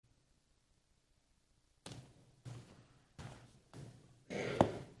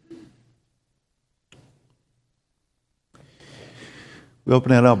We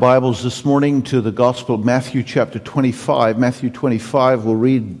open out our Bibles this morning to the Gospel of Matthew chapter 25. Matthew 25, we'll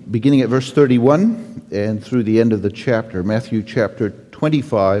read beginning at verse 31 and through the end of the chapter. Matthew chapter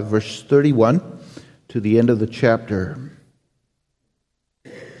 25, verse 31 to the end of the chapter.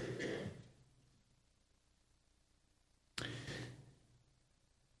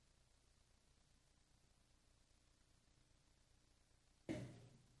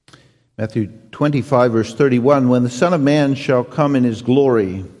 Matthew 25, verse 31, when the Son of Man shall come in his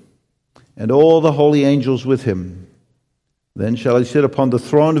glory, and all the holy angels with him, then shall he sit upon the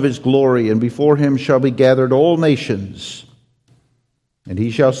throne of his glory, and before him shall be gathered all nations. And he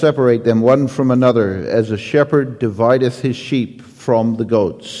shall separate them one from another, as a shepherd divideth his sheep from the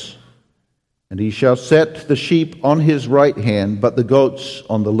goats. And he shall set the sheep on his right hand, but the goats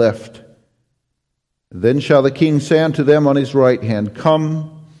on the left. Then shall the king say unto them on his right hand,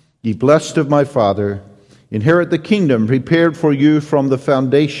 Come, ye blessed of my Father, inherit the kingdom prepared for you from the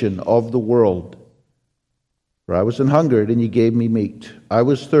foundation of the world. For I was an hungered, and ye gave me meat. I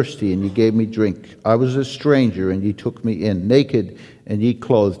was thirsty, and ye gave me drink. I was a stranger, and ye took me in. Naked, and ye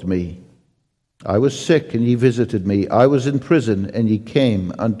clothed me. I was sick, and ye visited me. I was in prison, and ye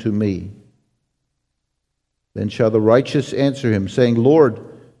came unto me. Then shall the righteous answer him, saying, Lord,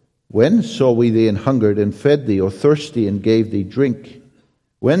 when saw we thee an hungered, and fed thee, or thirsty, and gave thee drink?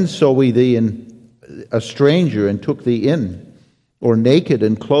 When saw we thee a stranger, and took thee in? Or naked,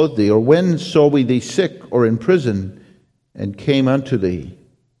 and clothed thee? Or when saw we thee sick, or in prison, and came unto thee?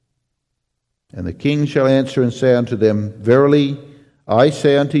 And the king shall answer and say unto them, Verily I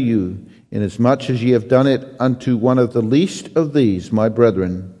say unto you, inasmuch as ye have done it unto one of the least of these, my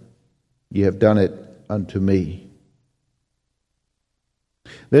brethren, ye have done it unto me.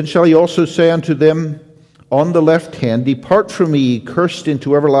 Then shall he also say unto them on the left hand, Depart from me, ye cursed,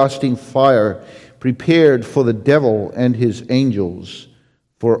 into everlasting fire, prepared for the devil and his angels.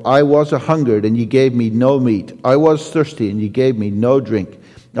 For I was a hungered, and ye gave me no meat. I was thirsty, and ye gave me no drink.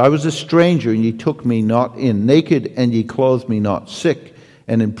 I was a stranger, and ye took me not in. Naked, and ye clothed me not. Sick,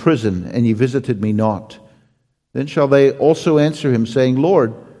 and in prison, and ye visited me not. Then shall they also answer him, saying,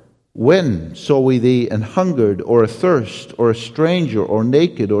 Lord, when saw we thee an hungered, or athirst, or a stranger, or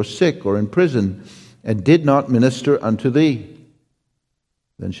naked, or sick, or in prison, and did not minister unto thee?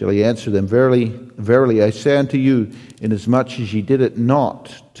 Then shall he answer them, Verily, verily, I say unto you, inasmuch as ye did it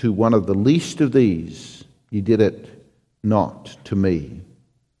not to one of the least of these, ye did it not to me.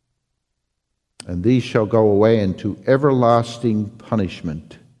 And these shall go away into everlasting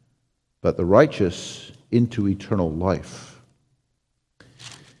punishment, but the righteous into eternal life.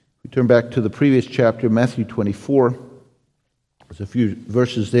 We turn back to the previous chapter, Matthew 24. There's a few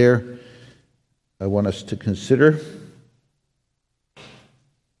verses there I want us to consider.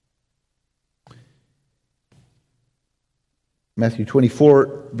 Matthew 24,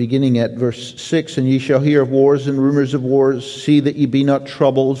 beginning at verse 6, And ye shall hear of wars and rumors of wars. See that ye be not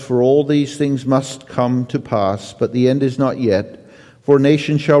troubled, for all these things must come to pass, but the end is not yet. For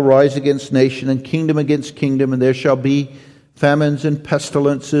nation shall rise against nation, and kingdom against kingdom, and there shall be famines and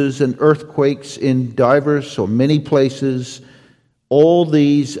pestilences and earthquakes in divers or many places. All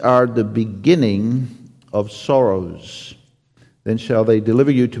these are the beginning of sorrows. Then shall they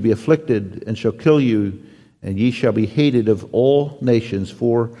deliver you to be afflicted, and shall kill you, and ye shall be hated of all nations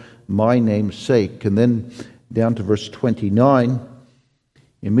for my name's sake. And then down to verse 29.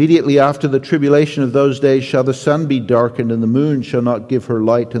 Immediately after the tribulation of those days shall the sun be darkened, and the moon shall not give her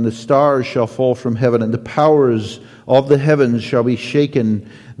light, and the stars shall fall from heaven, and the powers of the heavens shall be shaken.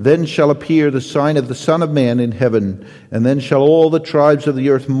 Then shall appear the sign of the Son of Man in heaven, and then shall all the tribes of the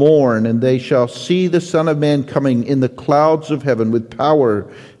earth mourn, and they shall see the Son of Man coming in the clouds of heaven with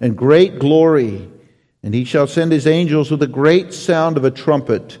power and great glory. And he shall send his angels with a great sound of a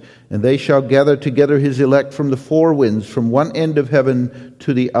trumpet, and they shall gather together his elect from the four winds, from one end of heaven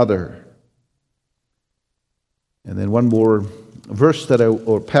to the other. And then one more verse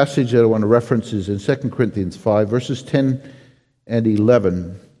or passage that I want to reference is in 2 Corinthians 5, verses 10 and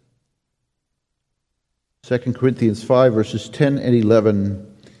 11. 2 Corinthians 5, verses 10 and 11.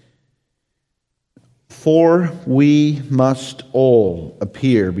 For we must all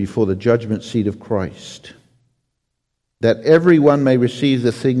appear before the judgment seat of Christ, that everyone may receive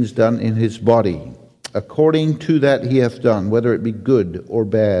the things done in his body, according to that he hath done, whether it be good or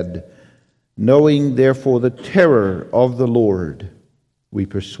bad. Knowing therefore the terror of the Lord, we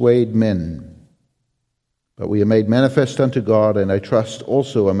persuade men. But we are made manifest unto God, and I trust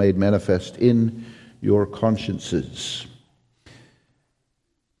also are made manifest in your consciences.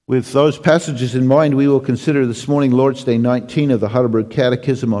 With those passages in mind, we will consider this morning Lord's Day 19 of the Heidelberg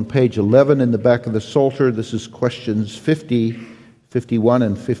Catechism on page 11 in the back of the Psalter. This is questions 50, 51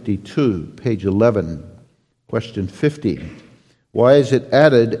 and 52, page 11, question 50. Why is it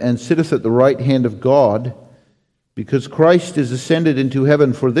added, and sitteth at the right hand of God? Because Christ is ascended into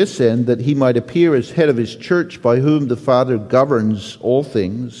heaven for this end, that he might appear as head of his church, by whom the Father governs all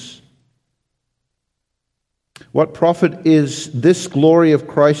things. What profit is this glory of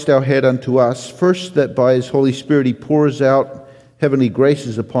Christ our head unto us? First, that by his Holy Spirit he pours out heavenly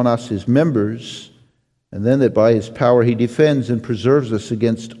graces upon us, his members, and then that by his power he defends and preserves us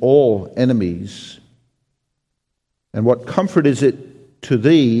against all enemies. And what comfort is it to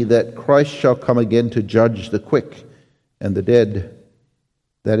thee that Christ shall come again to judge the quick and the dead,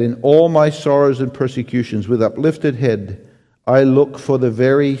 that in all my sorrows and persecutions with uplifted head I look for the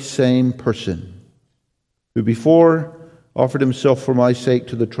very same person, who before offered himself for my sake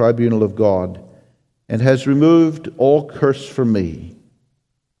to the tribunal of God, and has removed all curse from me,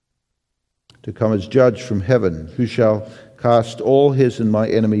 to come as judge from heaven, who shall cast all his and my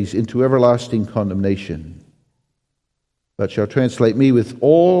enemies into everlasting condemnation, but shall translate me with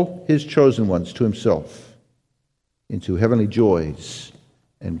all his chosen ones to himself into heavenly joys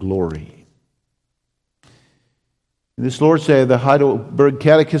and glory. In this Lord's Day of the Heidelberg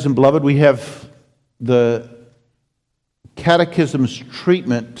Catechism, beloved, we have the Catechism's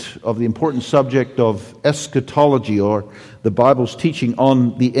treatment of the important subject of eschatology, or the Bible's teaching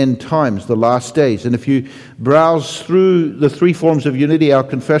on the end times, the last days. And if you browse through the three forms of unity, our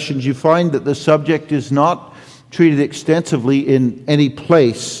confessions, you find that the subject is not treated extensively in any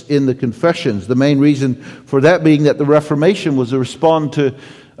place in the confessions. The main reason for that being that the Reformation was a response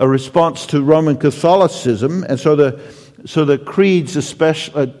to Roman Catholicism, and so the creeds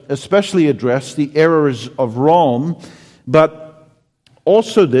especially address the errors of Rome. But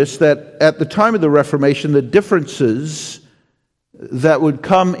also this, that at the time of the Reformation, the differences that would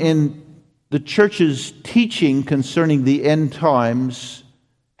come in the church's teaching concerning the end times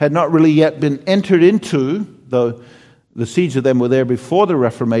had not really yet been entered into, though the seeds of them were there before the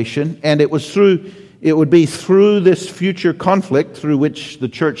Reformation, and it would be through this future conflict through which the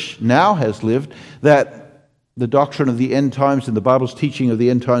church now has lived that the doctrine of the end times and the Bible's teaching of the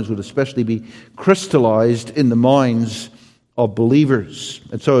end times would especially be crystallized in the minds of believers.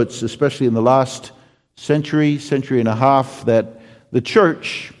 And so it's especially in the last century and a half, that the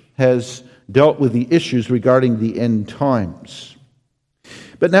church has dealt with the issues regarding the end times.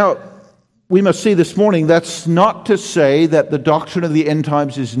 But now, we must see this morning, that's not to say that the doctrine of the end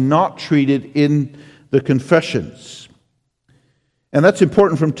times is not treated in the confessions. And that's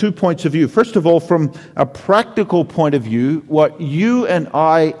important from 2 points of view. First of all, from a practical point of view, what you and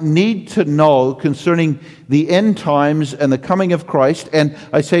I need to know concerning the end times and the coming of Christ, and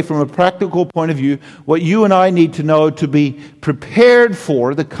I say from a practical point of view, what you and I need to know to be prepared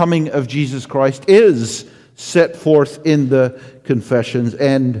for the coming of Jesus Christ is set forth in the confessions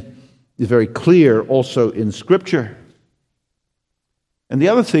and is very clear also in Scripture. And the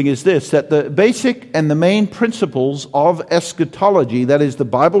other thing is this, that the basic and the main principles of eschatology, that is the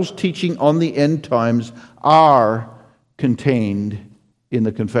Bible's teaching on the end times, are contained in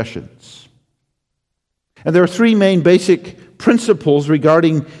the confessions. And there are three main basic principles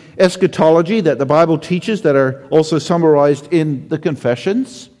regarding eschatology that the Bible teaches that are also summarized in the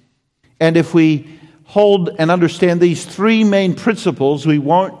confessions. And if we hold and understand these three main principles, we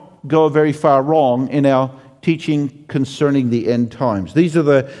won't go very far wrong in our teaching concerning the end times. These are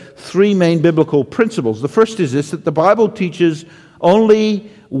the three main biblical principles. The first is this, that the Bible teaches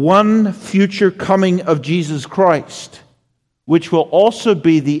only one future coming of Jesus Christ, which will also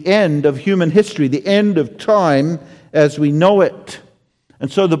be the end of human history, the end of time as we know it.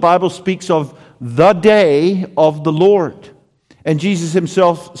 And so the Bible speaks of the day of the Lord. And Jesus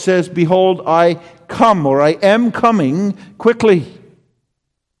himself says, "Behold, I come," or "I am coming quickly."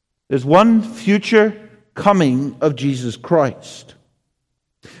 There's one future coming of Jesus Christ.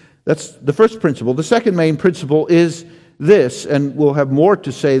 That's the first principle. The second main principle is this, and we'll have more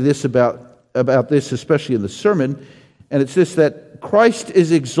to say this about this, especially in the sermon, and it's this, that Christ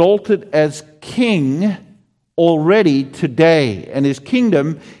is exalted as King already today, and his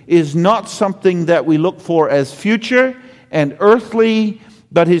kingdom is not something that we look for as future and earthly,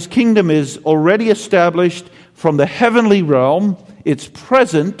 but his kingdom is already established from the heavenly realm. It's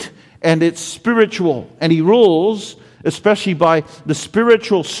present and it's spiritual, and he rules especially by the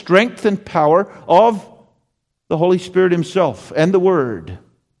spiritual strength and power of the Holy Spirit himself and the Word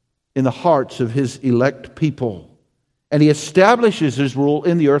in the hearts of his elect people. And he establishes his rule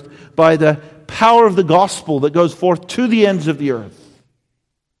in the earth by the power of the gospel that goes forth to the ends of the earth.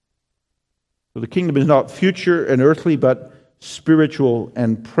 So the kingdom is not future and earthly, but spiritual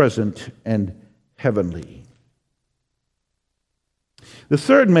and present and heavenly. The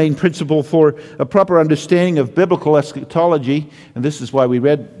third main principle for a proper understanding of biblical eschatology, and this is why we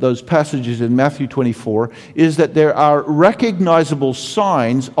read those passages in Matthew 24, is that there are recognizable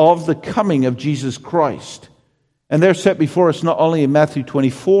signs of the coming of Jesus Christ. And they're set before us not only in Matthew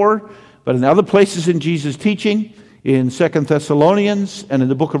 24, but in other places in Jesus' teaching, in 2 Thessalonians and in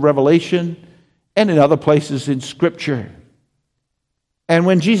the book of Revelation, and in other places in Scripture. And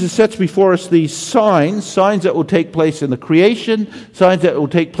when Jesus sets before us these signs that will take place in the creation, signs that will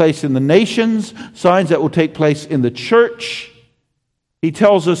take place in the nations, signs that will take place in the church, he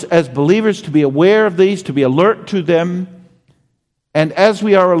tells us as believers to be aware of these, to be alert to them, and as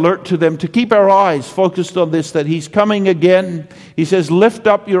we are alert to them, to keep our eyes focused on this, that he's coming again. He says, lift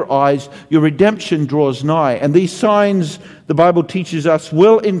up your eyes, your redemption draws nigh. And these signs, the Bible teaches us,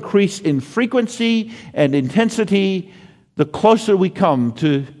 will increase in frequency and intensity the closer we come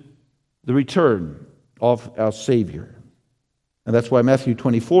to the return of our Savior. And that's why Matthew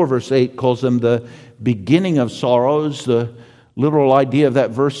 24, verse 8, calls them the beginning of sorrows. The literal idea of that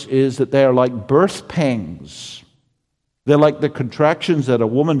verse is that they are like birth pangs. They're like the contractions that a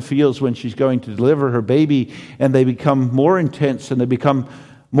woman feels when she's going to deliver her baby, and they become more intense and they become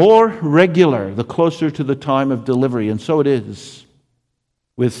more regular the closer to the time of delivery. And so it is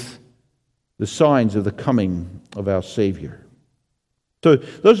with the signs of the coming of our Savior. So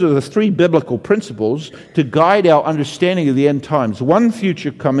those are the three biblical principles to guide our understanding of the end times. One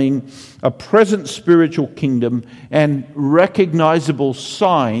future coming, a present spiritual kingdom, and recognizable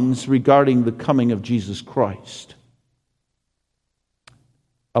signs regarding the coming of Jesus Christ.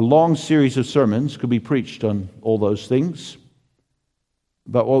 A long series of sermons could be preached on all those things.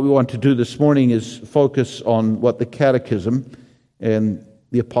 But what we want to do this morning is focus on what the Catechism and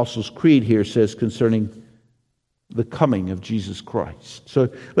the Apostles' Creed here says concerning the coming of Jesus Christ. So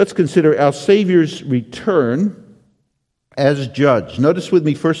let's consider our Savior's return as judge. Notice with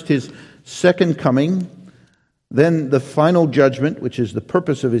me first his second coming, then the final judgment, which is the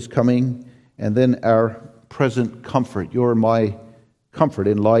purpose of his coming, and then our present comfort. You're my comfort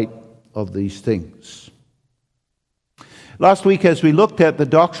in light of these things. Last week, as we looked at the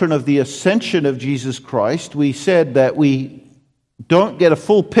doctrine of the ascension of Jesus Christ, we said that we don't get a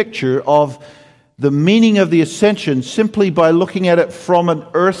full picture of the meaning of the ascension simply by looking at it from an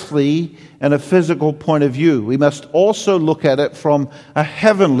earthly and a physical point of view. We must also look at it from a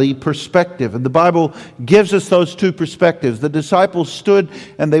heavenly perspective. And the Bible gives us those two perspectives. The disciples stood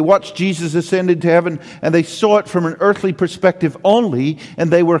and they watched Jesus ascend into heaven, and they saw it from an earthly perspective only,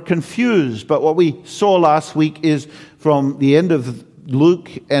 and they were confused. But what we saw last week is from the end of Luke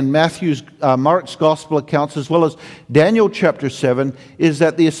and Mark's gospel accounts, as well as Daniel chapter 7, is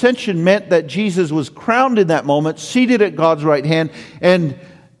that the ascension meant that Jesus was crowned in that moment, seated at God's right hand, and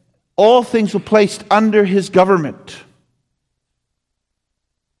all things were placed under his government.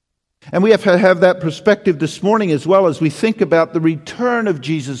 And we have to have that perspective this morning as well as we think about the return of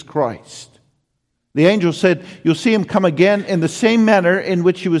Jesus Christ. The angel said, you'll see him come again in the same manner in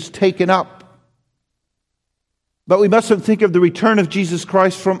which he was taken up. But we mustn't think of the return of Jesus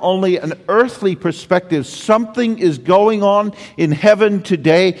Christ from only an earthly perspective. Something is going on in heaven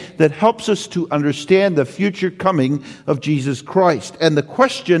today that helps us to understand the future coming of Jesus Christ. And the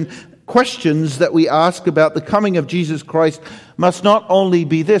questions that we ask about the coming of Jesus Christ must not only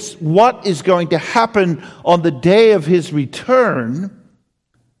be this: what is going to happen on the day of his return?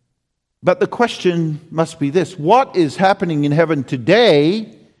 But the question must be this: what is happening in heaven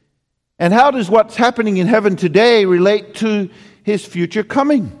today? And how does what's happening in heaven today relate to his future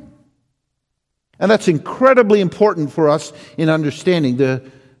coming? And that's incredibly important for us in understanding the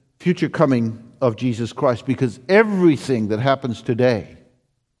future coming of Jesus Christ, because everything that happens today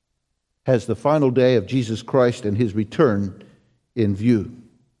has the final day of Jesus Christ and his return in view.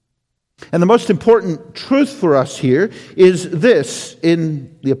 And the most important truth for us here is this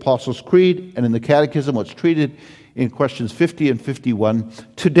in the Apostles' Creed and in the Catechism, what's treated in questions 50 and 51.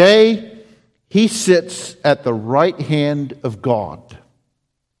 Today, he sits at the right hand of God.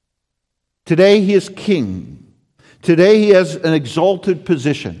 Today, he is king. Today, he has an exalted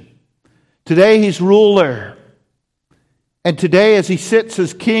position. Today, he's ruler. And today, as he sits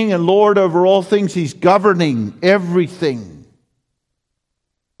as king and Lord over all things, he's governing everything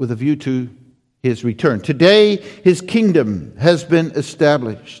with a view to his return. Today, his kingdom has been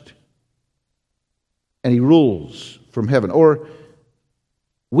established, and he rules from heaven. Or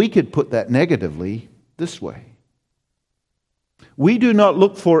we could put that negatively this way: we do not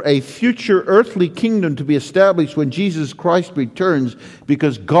look for a future earthly kingdom to be established when Jesus Christ returns,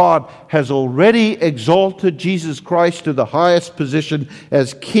 because God has already exalted Jesus Christ to the highest position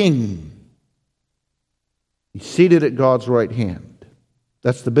as king. He's seated at God's right hand.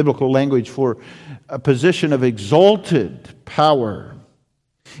 That's the biblical language for a position of exalted power.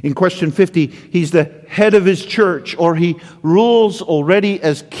 In question 50, he's the head of his church, or he rules already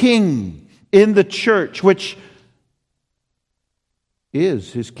as king in the church, which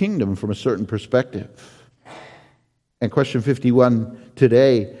is his kingdom from a certain perspective. And question 51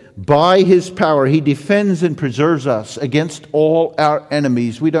 today, by his power, he defends and preserves us against all our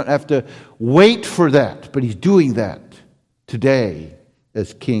enemies. We don't have to wait for that, but he's doing that today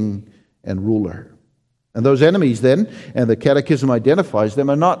as king and ruler. And those enemies then, and the Catechism identifies them,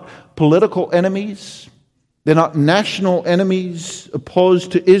 are not political enemies. They're not national enemies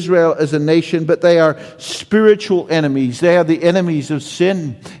opposed to Israel as a nation, but they are spiritual enemies. They are the enemies of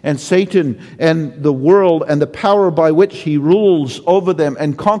sin and Satan and the world, and the power by which he rules over them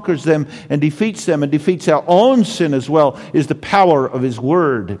and conquers them and defeats our own sin as well, is the power of his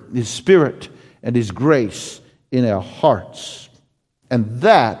word, his spirit, and his grace in our hearts. And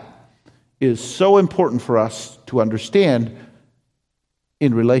that is so important for us to understand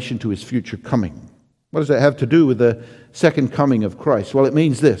in relation to his future coming. What does that have to do with the second coming of Christ? Well, it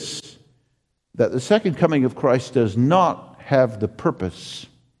means this, that the second coming of Christ does not have the purpose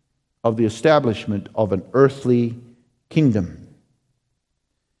of the establishment of an earthly kingdom.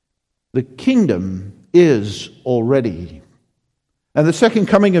 The kingdom is already. And the second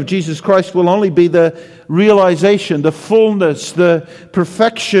coming of Jesus Christ will only be the realization, the fullness, the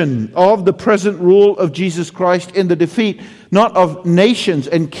perfection of the present rule of Jesus Christ in the defeat, not of nations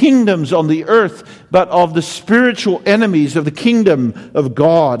and kingdoms on the earth, but of the spiritual enemies of the kingdom of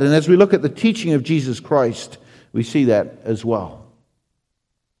God. And as we look at the teaching of Jesus Christ, we see that as well.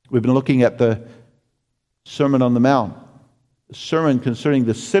 We've been looking at the Sermon on the Mount, a sermon concerning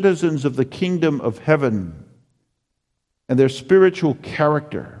the citizens of the kingdom of heaven and their spiritual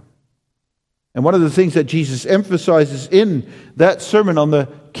character. And one of the things that Jesus emphasizes in that sermon on the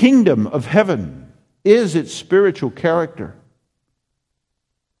kingdom of heaven is its spiritual character.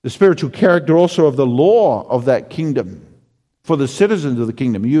 The spiritual character also of the law of that kingdom for the citizens of the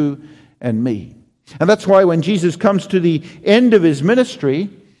kingdom, you and me. And that's why when Jesus comes to the end of his ministry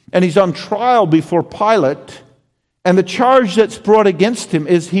and he's on trial before Pilate, and the charge that's brought against him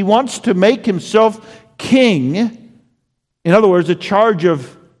is he wants to make himself king. In other words, a charge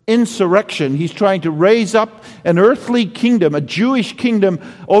of insurrection. He's trying to raise up an earthly kingdom, a Jewish kingdom,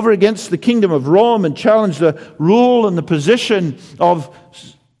 over against the kingdom of Rome and challenge the rule and the position of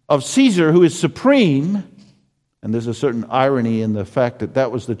Caesar, who is supreme. And there's a certain irony in the fact that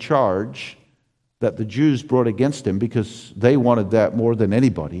that was the charge that the Jews brought against him, because they wanted that more than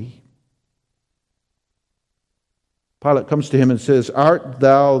anybody. Pilate comes to him and says, "Art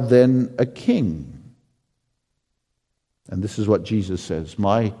thou then a king?" And this is what Jesus says,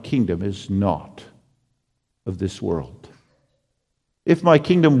 "My kingdom is not of this world. If my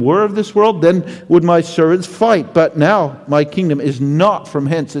kingdom were of this world, then would my servants fight. But now my kingdom is not from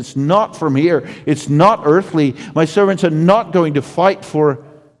hence. It's not from here. It's not earthly. My servants are not going to fight for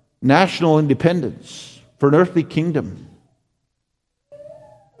national independence, for an earthly kingdom."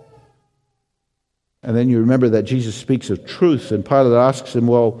 And then you remember that Jesus speaks of truth, and Pilate asks him,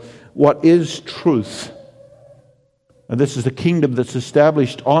 well, what is truth? And this is a kingdom that's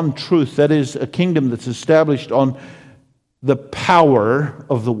established on truth. That is a kingdom that's established on the power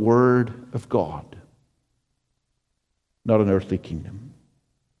of the Word of God. Not an earthly kingdom.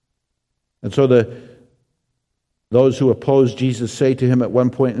 And so those who oppose Jesus say to him at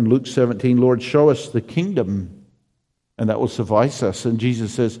one point in Luke 17, "Lord, show us the kingdom, and that will suffice us." And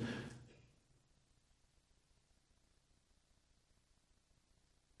Jesus says,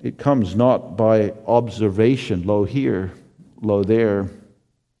 "It comes not by observation, lo here, lo there,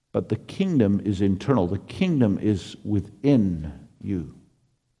 but the kingdom is internal. The kingdom is within you."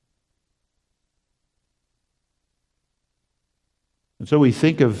 And so we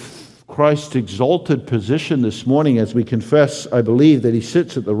think of Christ's exalted position this morning as we confess, I believe, that he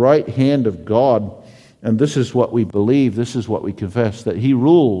sits at the right hand of God. And this is what we believe, this is what we confess, that he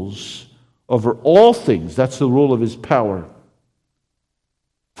rules over all things. That's the rule of his power.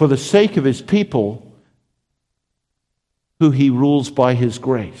 For the sake of his people, who he rules by his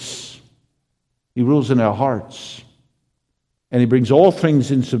grace. He rules in our hearts. And he brings all things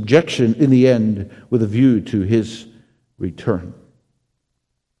in subjection in the end with a view to his return.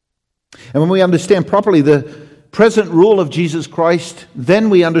 And when we understand properly the present rule of Jesus Christ, then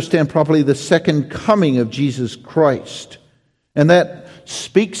we understand properly the second coming of Jesus Christ. And that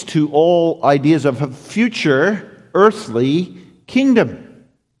speaks to all ideas of a future earthly kingdom.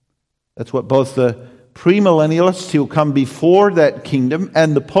 That's what both the premillennialists who will come before that kingdom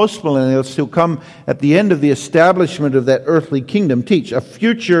and the postmillennialists who will come at the end of the establishment of that earthly kingdom teach. A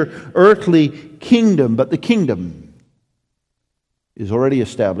future earthly kingdom, but the kingdom is already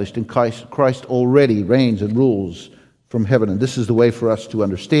established and Christ already reigns and rules from heaven. And this is the way for us to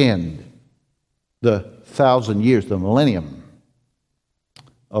understand the 1,000 years, the millennium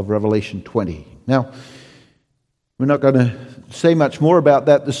of Revelation 20. Now, we're not going to say much more about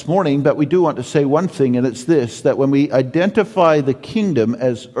that this morning, but we do want to say one thing, and it's this, that when we identify the kingdom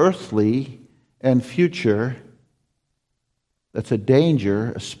as earthly and future, that's a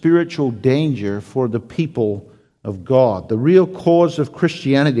danger, a spiritual danger for the people of God. The real cause of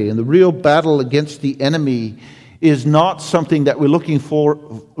Christianity and the real battle against the enemy is not something that we're looking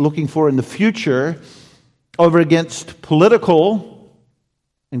for in the future over against political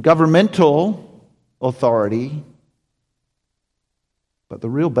and governmental authority. But the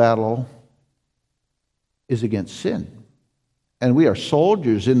real battle is against sin. And we are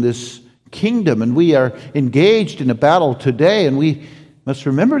soldiers in this kingdom, and we are engaged in a battle today, and we must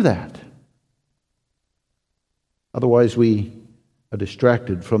remember that. Otherwise, we are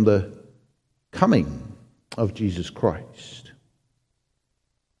distracted from the coming of Jesus Christ.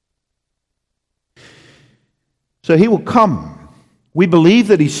 So he will come. We believe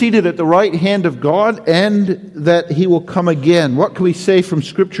that he's seated at the right hand of God and that he will come again. What can we say from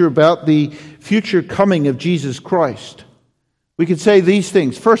Scripture about the future coming of Jesus Christ? We could say these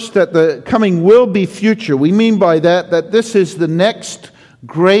things. First, that the coming will be future. We mean by that this is the next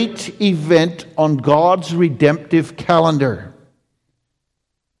great event on God's redemptive calendar.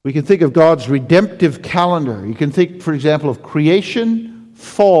 We can think of God's redemptive calendar. You can think, for example, of creation,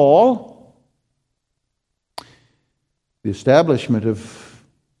 fall, the establishment of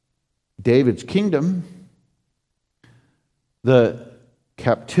David's kingdom, the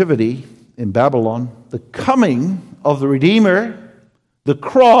captivity in Babylon, the coming of the Redeemer, the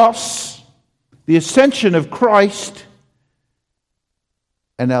cross, the ascension of Christ,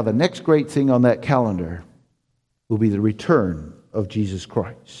 and now the next great thing on that calendar will be the return of Jesus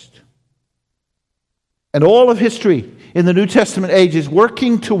Christ. And all of history in the New Testament age is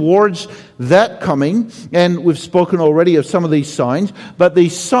working towards that coming. And we've spoken already of some of these signs. But the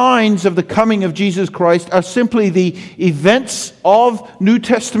signs of the coming of Jesus Christ are simply the events of New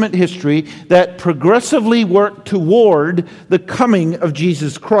Testament history that progressively work toward the coming of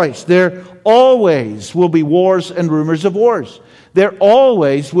Jesus Christ. There always will be wars and rumors of wars. There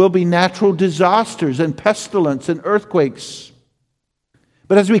always will be natural disasters and pestilence and earthquakes.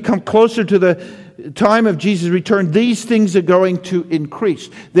 But as we come closer to the time of Jesus' return, these things are going to increase.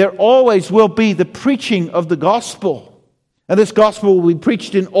 There always will be the preaching of the gospel. And this gospel will be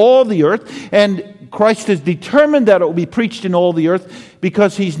preached in all the earth. And Christ has determined that it will be preached in all the earth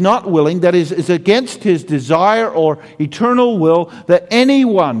because he's not willing, that is against his desire or eternal will, that any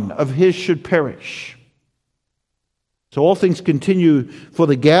one of his should perish. So all things continue for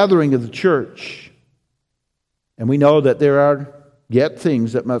the gathering of the church. And we know that there are yet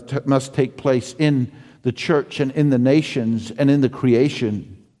things that must take place in the church and in the nations and in the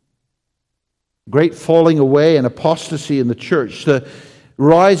creation. Great falling away and apostasy in the church. The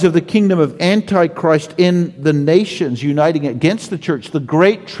rise of the kingdom of Antichrist in the nations uniting against the church. The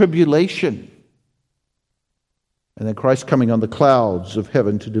great tribulation. And then Christ coming on the clouds of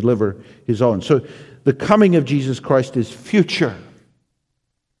heaven to deliver his own. So the coming of Jesus Christ is future.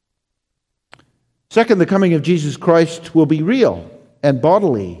 Second, the coming of Jesus Christ will be real and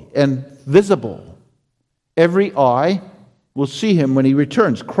bodily and visible. Every eye will see him when he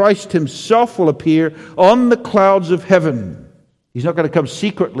returns. Christ himself will appear on the clouds of heaven. He's not going to come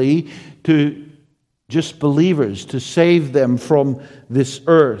secretly to just believers to save them from this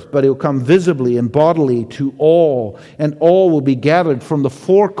earth, but he'll come visibly and bodily to all, and all will be gathered from the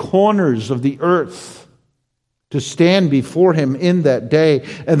four corners of the earth to stand before him in that day.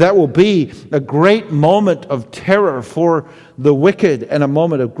 And that will be a great moment of terror for the wicked and a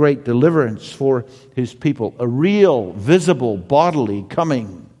moment of great deliverance for his people. A real, visible, bodily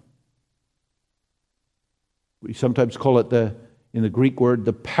coming. We sometimes call it in the Greek word,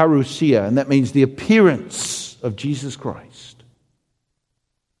 the parousia, and that means the appearance of Jesus Christ.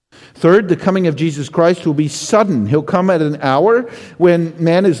 Third, the coming of Jesus Christ will be sudden. He'll come at an hour when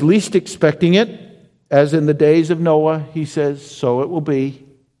man is least expecting it. As in the days of Noah, he says, so it will be.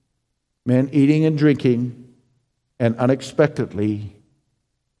 Men eating and drinking, and unexpectedly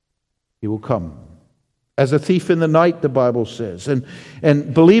he will come. As a thief in the night, the Bible says.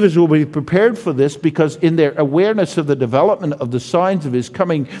 And believers will be prepared for this because in their awareness of the development of the signs of his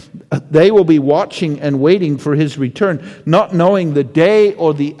coming, they will be watching and waiting for his return, not knowing the day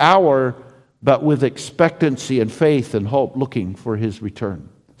or the hour but with expectancy and faith and hope, looking for his return.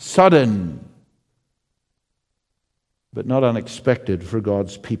 Sudden, but not unexpected for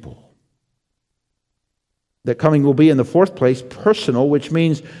God's people. That coming will be, in the fourth place, personal, which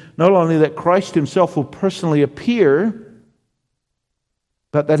means not only that Christ himself will personally appear,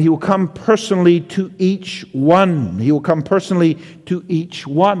 but that he will come personally to each one. He will come personally to each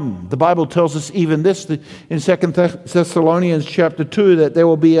one. The Bible tells us even this in 2 Thessalonians chapter 2, that there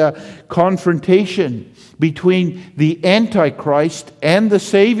will be a confrontation between the Antichrist and the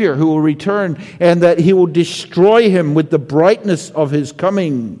Savior who will return, and that he will destroy him with the brightness of his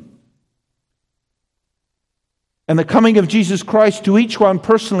coming. And the coming of Jesus Christ to each one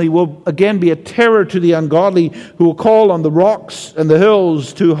personally will again be a terror to the ungodly, who will call on the rocks and the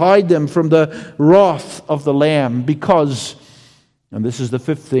hills to hide them from the wrath of the Lamb. Because, and this is the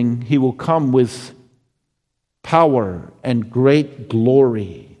fifth thing, he will come with power and great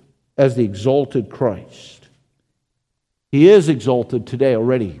glory as the exalted Christ. He is exalted today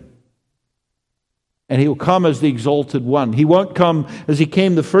already. And he will come as the exalted one. He won't come as he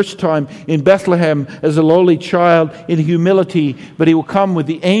came the first time in Bethlehem as a lowly child in humility, but he will come with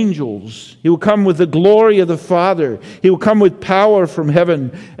the angels. He will come with the glory of the Father. He will come with power from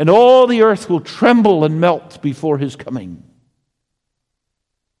heaven, and all the earth will tremble and melt before his coming.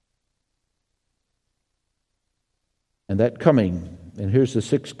 And that coming, and here's the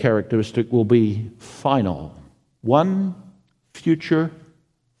sixth characteristic, will be final. One future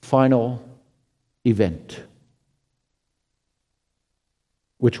final event,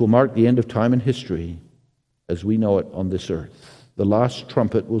 which will mark the end of time and history as we know it on this earth. The last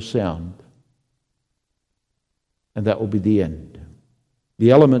trumpet will sound, and that will be the end. The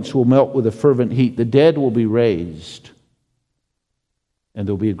elements will melt with a fervent heat. The dead will be raised, and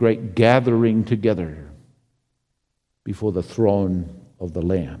there will be a great gathering together before the throne of the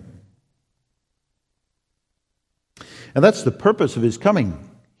Lamb. And that's the purpose of his coming.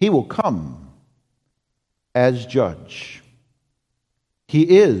 He will come as judge.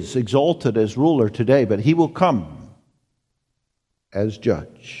 He is exalted as ruler today, but he will come as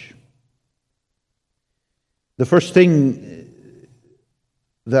judge. The first thing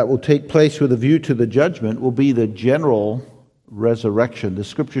that will take place with a view to the judgment will be the general resurrection. The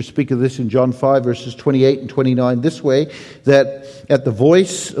scriptures speak of this in John 5, verses 28 and 29 this way, that at the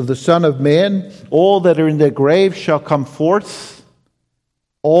voice of the Son of Man, all that are in their graves shall come forth,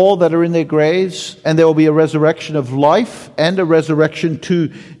 all that are in their graves, and there will be a resurrection of life and a resurrection to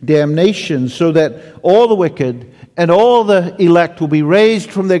damnation, so that all the wicked and all the elect will be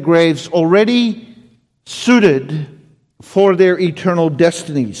raised from their graves already suited for their eternal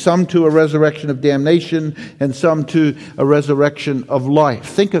destiny, some to a resurrection of damnation and some to a resurrection of life.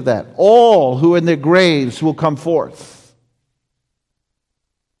 Think of that. All who are in their graves will come forth.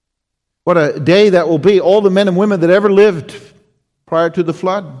 What a day that will be. All the men and women that ever lived prior to the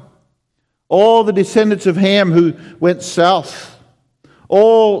flood, all the descendants of Ham who went south,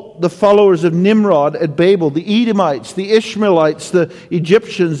 all the followers of Nimrod at Babel, the Edomites, the Ishmaelites, the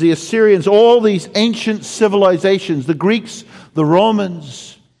Egyptians, the Assyrians, all these ancient civilizations, the Greeks, the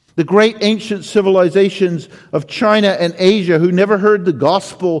Romans, the great ancient civilizations of China and Asia who never heard the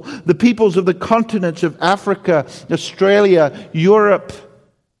gospel, the peoples of the continents of Africa, Australia, Europe,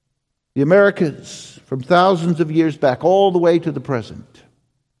 the Americas, from thousands of years back all the way to the present.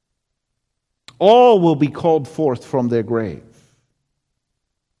 All will be called forth from their grave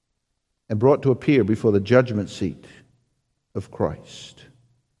and brought to appear before the judgment seat of Christ.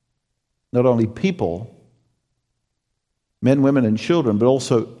 Not only people, men, women, and children, but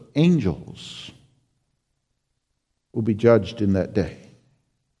also angels will be judged in that day.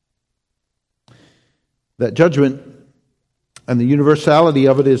 That judgment and the universality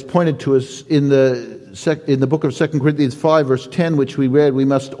of it is pointed to us in the book of 2 Corinthians 5, verse 10, which we read. We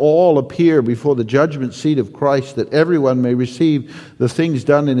must all appear before the judgment seat of Christ, that everyone may receive the things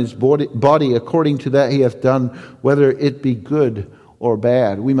done in his body according to that he hath done, whether it be good or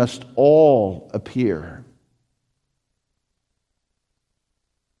bad. We must all appear.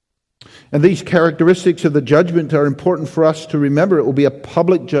 And these characteristics of the judgment are important for us to remember. It will be a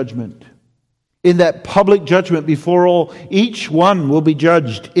public judgment. In that public judgment before all, each one will be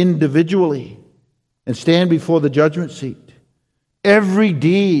judged individually and stand before the judgment seat. Every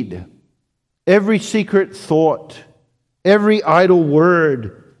deed, every secret thought, every idle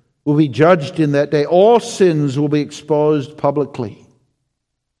word will be judged in that day. All sins will be exposed publicly.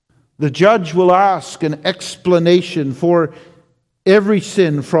 The judge will ask an explanation for every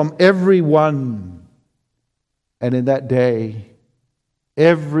sin from everyone. And in that day,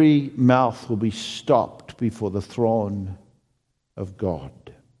 every mouth will be stopped before the throne of God.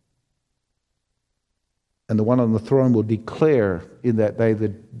 And the one on the throne will declare in that day the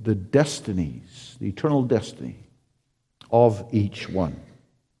destinies, the eternal destiny of each one.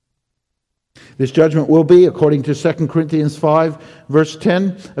 This judgment will be, according to 2 Corinthians 5, verse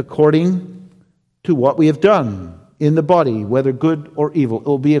 10, according to what we have done in the body, whether good or evil. It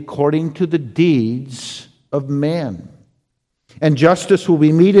will be according to the deeds of man. And justice will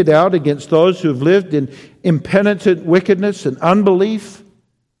be meted out against those who have lived in impenitent wickedness and unbelief.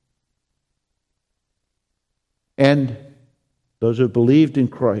 And those who have believed in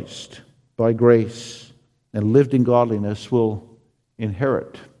Christ by grace and lived in godliness will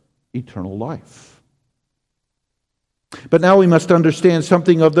inherit eternal life. But now we must understand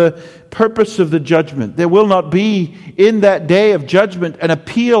something of the purpose of the judgment. There will not be in that day of judgment an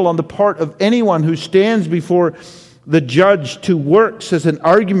appeal on the part of anyone who stands before the judge to works as an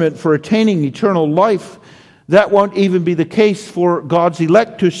argument for attaining eternal life. That won't even be the case for God's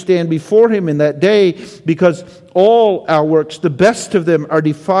elect to stand before Him in that day, because all our works, the best of them, are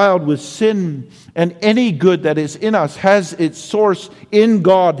defiled with sin, and any good that is in us has its source in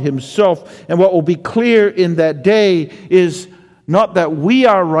God Himself. And what will be clear in that day is not that we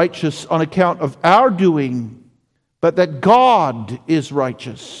are righteous on account of our doing, but that God is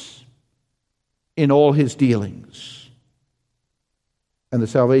righteous in all His dealings. And the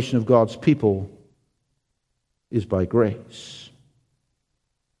salvation of God's people is by grace.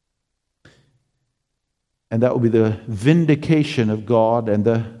 And that will be the vindication of God and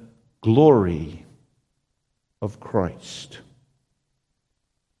the glory of Christ.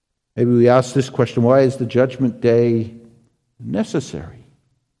 Maybe we ask this question: why is the judgment day necessary?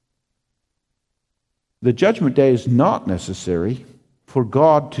 The judgment day is not necessary for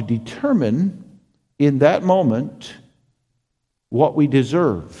God to determine in that moment what we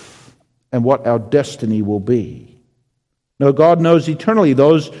deserve and what our destiny will be. No, God knows eternally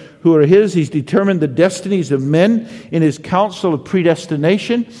those who are His. He's determined the destinies of men in His counsel of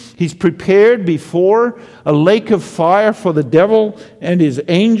predestination. He's prepared before a lake of fire for the devil and his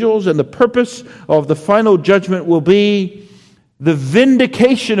angels, and the purpose of the final judgment will be the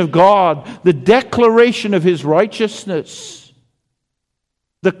vindication of God, the declaration of His righteousness,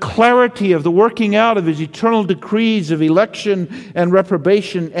 the clarity of the working out of His eternal decrees of election and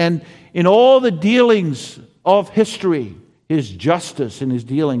reprobation, and in all the dealings of history, His justice in His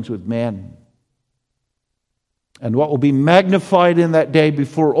dealings with men. And what will be magnified in that day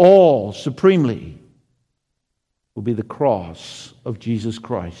before all supremely will be the cross of Jesus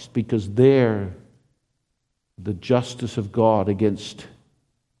Christ, because there the justice of God against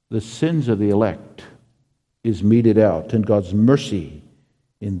the sins of the elect is meted out, and God's mercy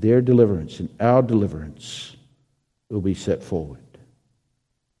in their deliverance, in our deliverance, will be set forward.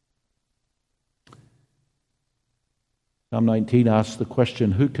 Psalm 19 asks the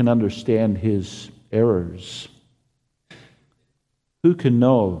question, who can understand his errors? Who can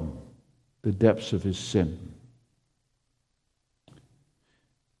know the depths of his sin?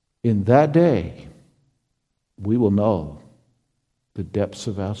 In that day, we will know the depths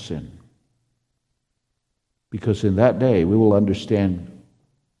of our sin. Because in that day, we will understand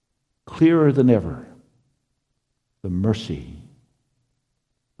clearer than ever the mercy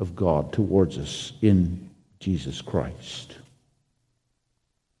of God towards us in Jesus Christ.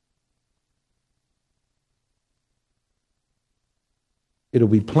 It'll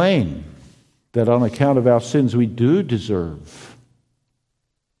be plain that on account of our sins we do deserve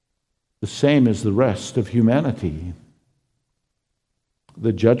the same as the rest of humanity,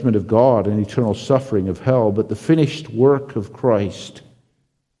 the judgment of God and eternal suffering of hell, but the finished work of Christ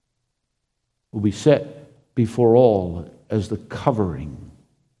will be set before all as the covering,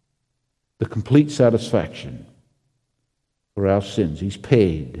 the complete satisfaction for our sins. He's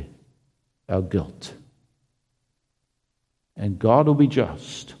paid our guilt. And God will be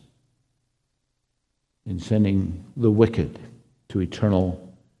just in sending the wicked to eternal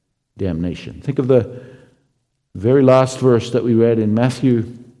damnation. Think of the very last verse that we read in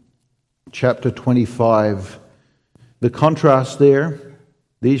Matthew chapter 25. The contrast there: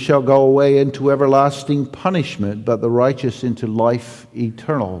 these shall go away into everlasting punishment, but the righteous into life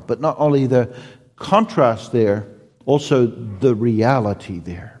eternal. But not only the contrast there, also the reality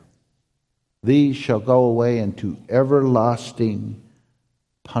there. These shall go away into everlasting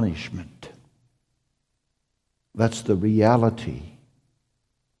punishment. That's the reality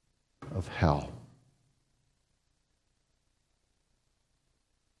of hell.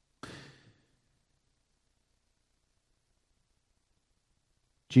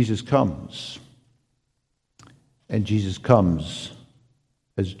 Jesus comes, and Jesus comes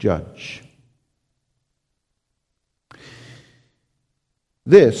as judge.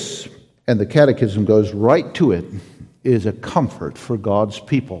 This and the Catechism goes right to it, is a comfort for God's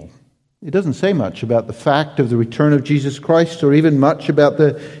people. It doesn't say much about the fact of the return of Jesus Christ or even much about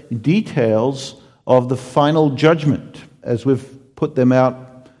the details of the final judgment, as we've put them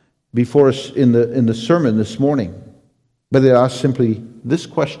out before us in the sermon this morning. But they ask simply this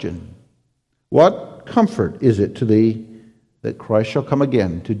question: what comfort is it to thee that Christ shall come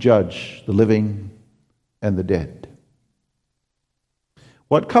again to judge the living and the dead?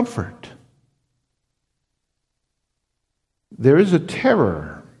 What comfort? There is a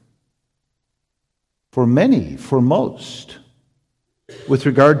terror for many, for most, with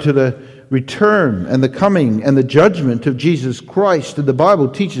regard to the return and the coming and the judgment of Jesus Christ. And the Bible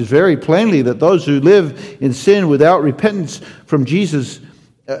teaches very plainly that those who live in sin without repentance from Jesus,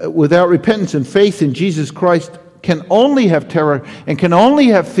 without repentance and faith in Jesus Christ, can only have terror and can only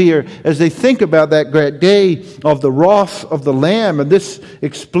have fear as they think about that great day of the wrath of the Lamb. And this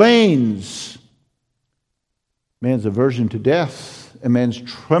explains man's aversion to death and man's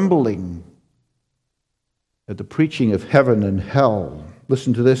trembling at the preaching of heaven and hell.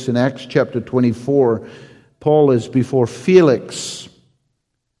 Listen to this in Acts chapter 24. Paul is before Felix,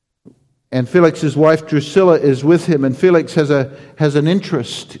 and Felix's wife Drusilla is with him, and Felix has an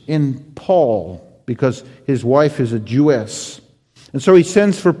interest in Paul because his wife is a Jewess. And so he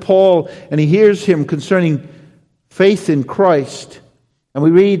sends for Paul, and he hears him concerning faith in Christ. And we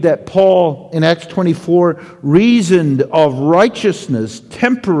read that Paul in Acts 24 reasoned of righteousness,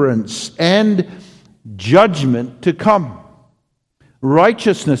 temperance, and judgment to come.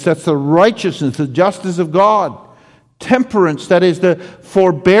 Righteousness, that's the righteousness, the justice of God. Temperance, that is the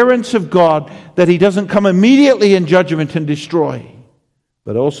forbearance of God, that He doesn't come immediately in judgment and destroy,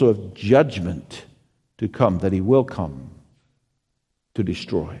 but also of judgment to come, that He will come to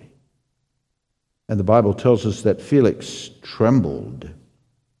destroy. And the Bible tells us that Felix trembled,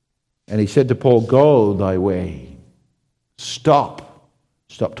 and he said to Paul, "Go thy way. Stop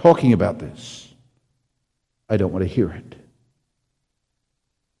talking about this. I don't want to hear it.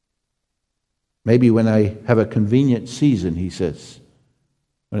 Maybe when I have a convenient season," he says,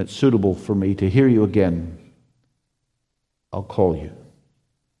 "when it's suitable for me to hear you again, I'll call you."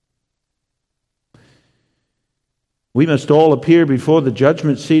 We must all appear before the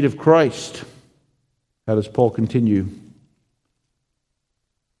judgment seat of Christ. How does Paul continue?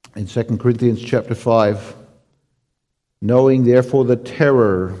 In 2 Corinthians chapter 5, "Knowing therefore the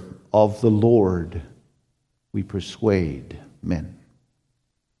terror of the Lord, we persuade men."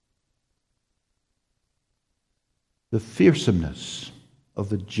 The fearsomeness of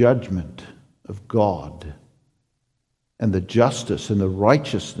the judgment of God and the justice and the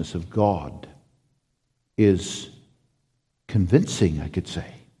righteousness of God is convincing, I could say.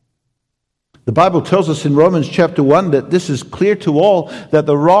 The Bible tells us in Romans chapter 1 that this is clear to all, that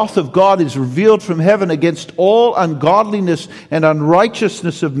the wrath of God is revealed from heaven against all ungodliness and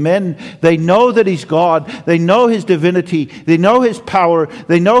unrighteousness of men. They know that He's God. They know His divinity. They know His power.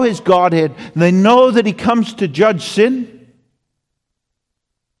 They know His Godhead. They know that He comes to judge sin.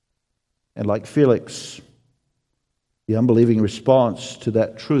 And like Felix, the unbelieving response to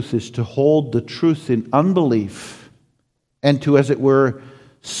that truth is to hold the truth in unbelief and to, as it were,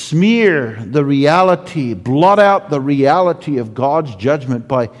 smear the reality, blot out the reality of God's judgment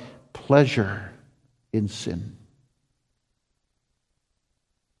by pleasure in sin.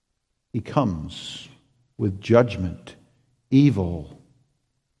 He comes with judgment, evil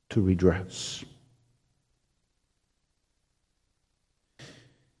to redress.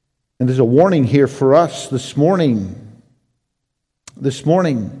 And there's a warning here for us this morning. This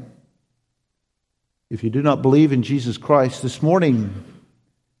morning, if you do not believe in Jesus Christ, this morning,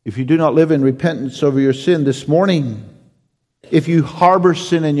 if you do not live in repentance over your sin, this morning, if you harbor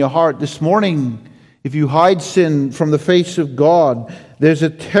sin in your heart, this morning, if you hide sin from the face of God, there's a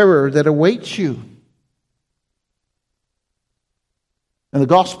terror that awaits you. And the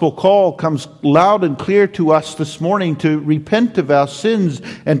gospel call comes loud and clear to us this morning to repent of our sins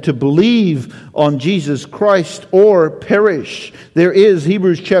and to believe on Jesus Christ or perish. There is,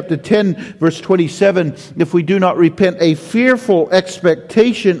 Hebrews chapter 10, verse 27, if we do not repent, a fearful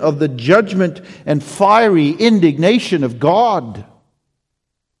expectation of the judgment and fiery indignation of God.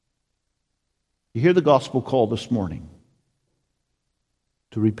 You hear the gospel call this morning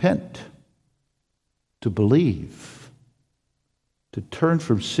to repent, to believe, to turn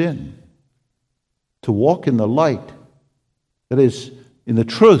from sin, to walk in the light, that is, in the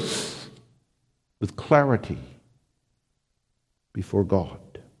truth, with clarity before God.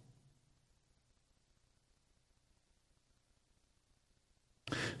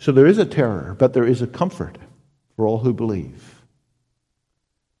 So there is a terror, but there is a comfort for all who believe.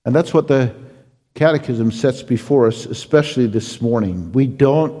 And that's what the Catechism sets before us, especially this morning. We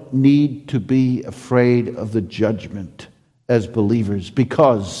don't need to be afraid of the judgment as believers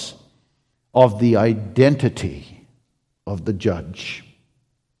because of the identity of the judge.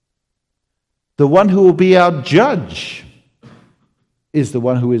 The one who will be our judge is the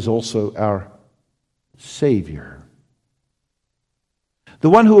one who is also our Savior. The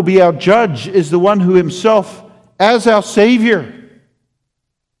one who will be our judge is the one who himself, as our Savior,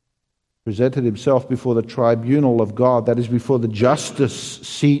 presented himself before the tribunal of God, that is, before the justice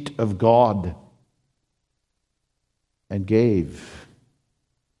seat of God, and gave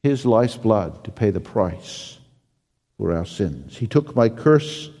his life's blood to pay the price for our sins. He took my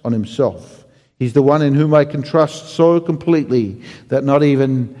curse on himself. He's the one in whom I can trust so completely that not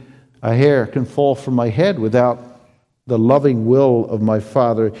even a hair can fall from my head without the loving will of my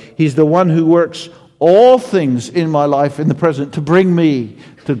Father. He's the one who works all things in my life in the present to bring me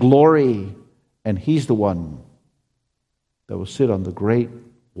to glory. And he's the one that will sit on the great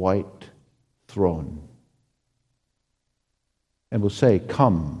white throne and will say,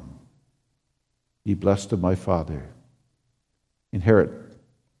 "Come, ye blessed of my Father, inherit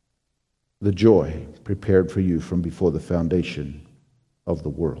the joy prepared for you from before the foundation of the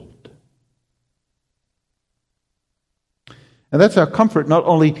world." And that's our comfort, not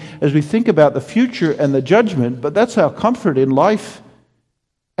only as we think about the future and the judgment, but that's our comfort in life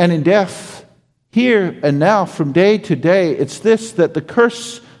and in death, here and now, from day to day. It's this, that the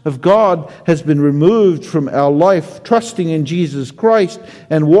curse of God has been removed from our life, trusting in Jesus Christ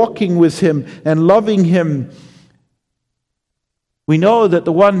and walking with him and loving him. We know that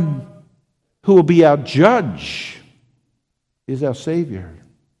the one who will be our judge is our Savior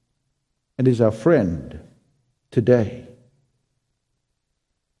and is our friend today.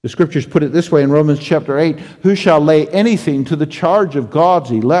 The Scriptures put it this way in Romans chapter 8, "Who shall lay anything to the charge of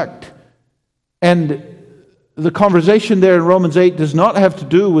God's elect?" And the conversation there in Romans 8 does not have to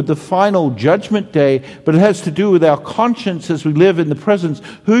do with the final judgment day, but it has to do with our conscience as we live in the presence.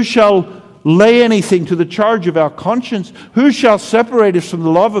 Who shall lay anything to the charge of our conscience? Who shall separate us from the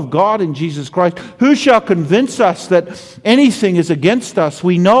love of God in Jesus Christ? Who shall convince us that anything is against us?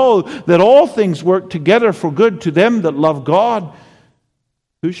 We know that all things work together for good to them that love God.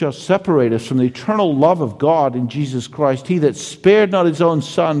 Who shall separate us from the eternal love of God in Jesus Christ? He that spared not his own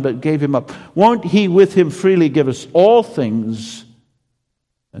Son, but gave him up. Won't he with him freely give us all things?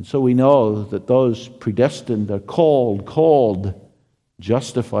 And so we know that those predestined are called,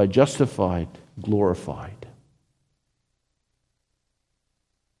 justified, glorified.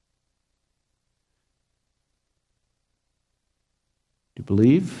 Do you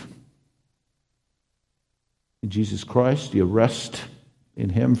believe in Jesus Christ? Do you rest in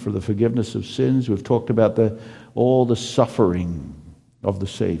him for the forgiveness of sins? We've talked about all the suffering of the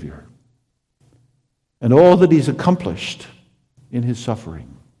Savior and all that he's accomplished in his suffering.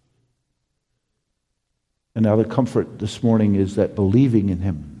 And now the comfort this morning is that believing in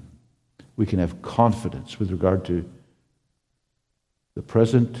him, we can have confidence with regard to the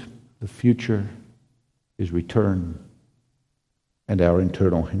present, the future, his return, and our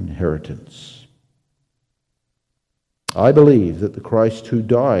eternal inheritance. I believe that the Christ who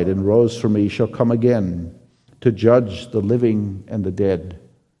died and rose for me shall come again to judge the living and the dead.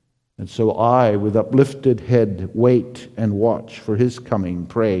 And so I, with uplifted head, wait and watch for his coming,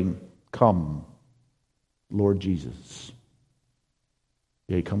 praying, "Come, Lord Jesus."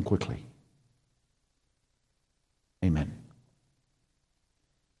 Yea, come quickly. Amen.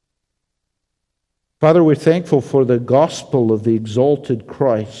 Father, we're thankful for the gospel of the exalted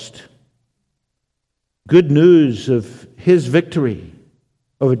Christ. Good news of his victory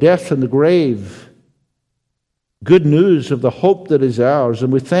over death and the grave. Good news of the hope that is ours.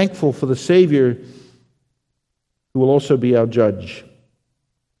 And we're thankful for the Savior who will also be our judge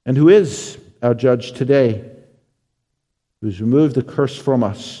and who is our judge today, who has removed the curse from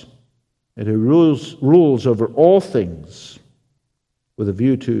us and who rules over all things with a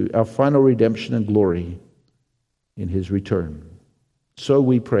view to our final redemption and glory in his return. So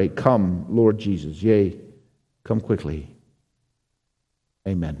we pray, "Come, Lord Jesus." Yea, come quickly.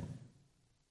 Amen.